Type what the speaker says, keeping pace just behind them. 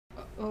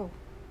Oh,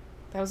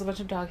 that was a bunch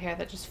of dog hair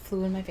that just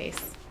flew in my face.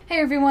 Hey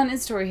everyone,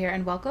 it's Stori here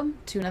and welcome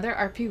to another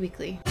RP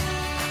Weekly.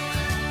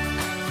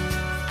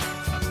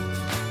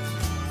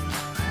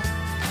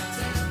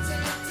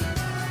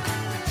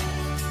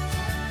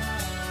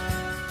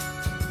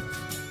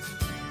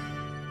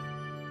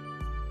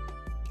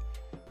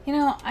 You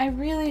know, I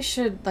really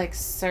should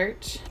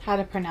search how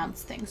to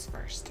pronounce things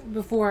first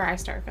before I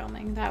start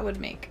filming. That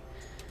would make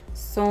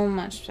so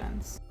much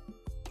sense.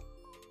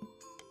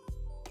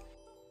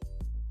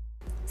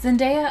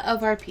 Zendaya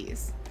of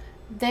RPs.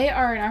 They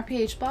are an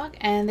RPH blog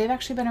and they've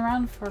actually been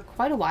around for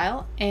quite a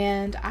while,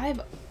 and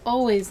I've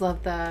always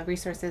loved the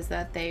resources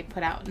that they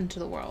put out into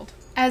the world.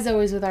 As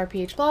always with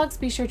RPH blogs,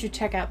 be sure to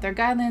check out their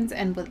guidelines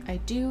and what I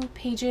do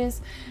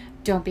pages.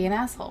 Don't be an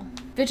asshole.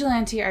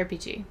 Vigilante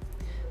RPG.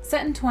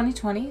 Set in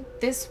 2020,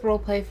 this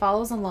roleplay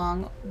follows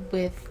along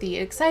with the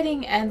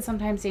exciting and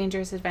sometimes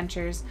dangerous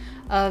adventures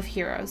of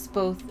heroes,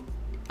 both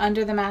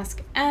under the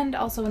mask and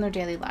also in their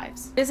daily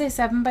lives. It is a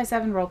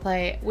 7x7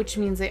 roleplay, which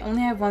means they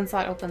only have one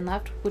slot open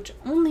left, which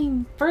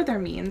only further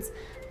means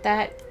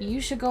that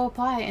you should go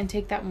apply and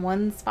take that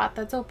one spot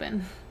that's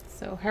open.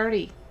 So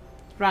hurry,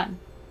 run.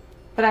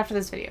 But after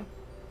this video,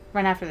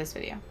 run after this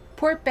video.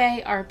 Port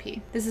Bay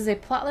RP. This is a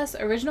plotless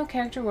original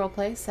character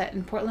roleplay set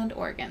in Portland,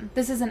 Oregon.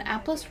 This is an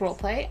appless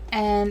roleplay,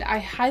 and I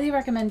highly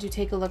recommend you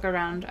take a look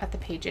around at the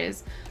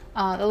pages.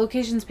 The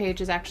locations page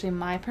is actually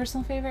my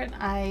personal favorite.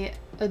 I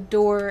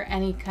adore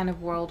any kind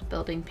of world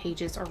building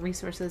pages or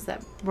resources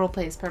that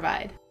roleplays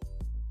provide.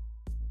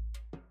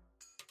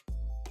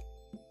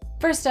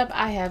 First up,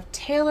 I have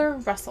Taylor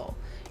Russell.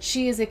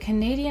 She is a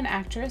Canadian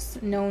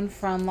actress known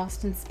from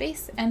Lost in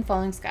Space and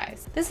Falling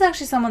Skies. This is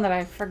actually someone that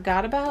I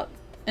forgot about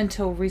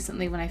until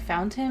recently when I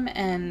found him,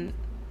 and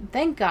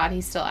thank God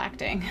he's still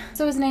acting.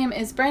 So his name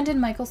is Brandon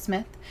Michael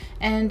Smith,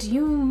 and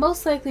you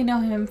most likely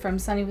know him from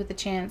Sunny with a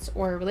Chance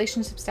or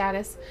Relationship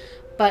Status,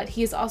 but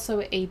he is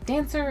also a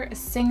dancer, a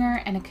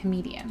singer, and a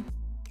comedian.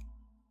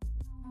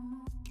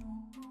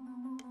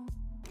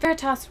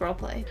 Veritas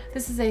Roleplay.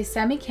 This is a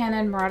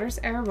semi-canon Marauders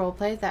era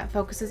roleplay that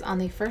focuses on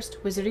the First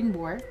Wizarding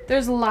War.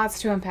 There's lots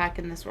to unpack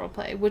in this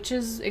roleplay, which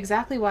is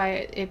exactly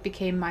why it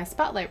became my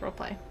spotlight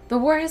roleplay. The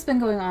war has been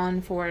going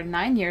on for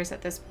 9 years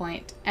at this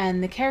point,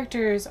 and the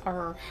characters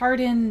are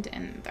hardened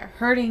and they're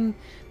hurting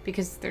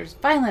because there's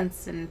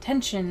violence and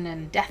tension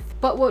and death.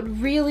 But what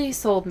really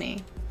sold me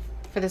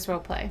for this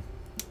roleplay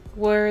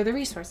were the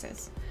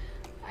resources.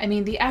 I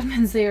mean, the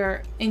admins there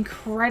are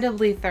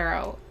incredibly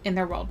thorough in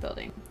their world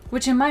building,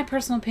 which in my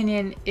personal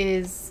opinion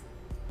is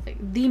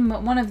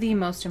one of the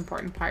most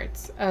important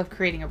parts of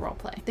creating a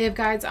roleplay. They have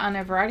guides on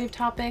a variety of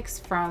topics,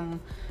 from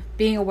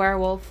being a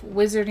werewolf,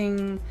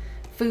 wizarding,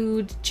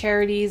 food,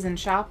 charities, and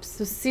shops.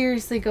 So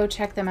seriously go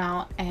check them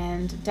out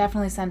and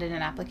definitely send in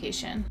an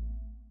application.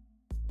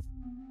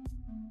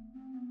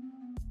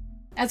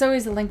 As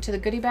always, a link to the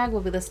goodie bag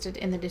will be listed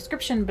in the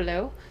description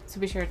below, so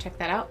be sure to check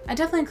that out. I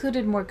definitely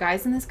included more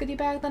guys in this goodie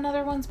bag than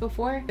other ones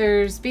before.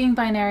 There's being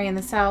binary in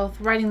the South,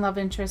 writing love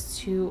interests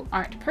who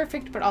aren't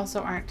perfect but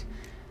also aren't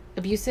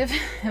abusive.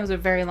 That was a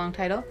very long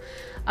title.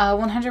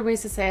 100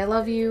 ways to say I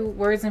love you,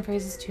 words and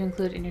phrases to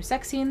include in your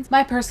sex scenes.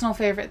 My personal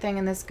favorite thing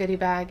in this goodie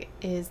bag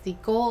is the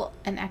goal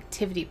and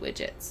activity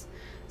widgets.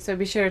 So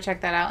be sure to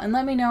check that out and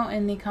let me know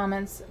in the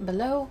comments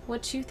below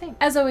what you think.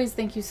 As always,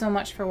 thank you so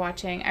much for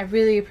watching. I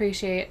really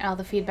appreciate all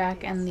the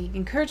feedback and the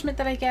encouragement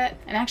that I get.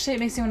 And actually it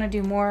makes me want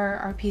to do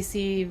more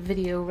RPC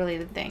video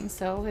related things.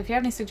 So if you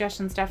have any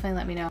suggestions, definitely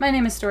let me know. My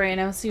name is Stori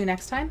and I will see you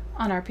next time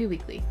on RP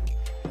Weekly.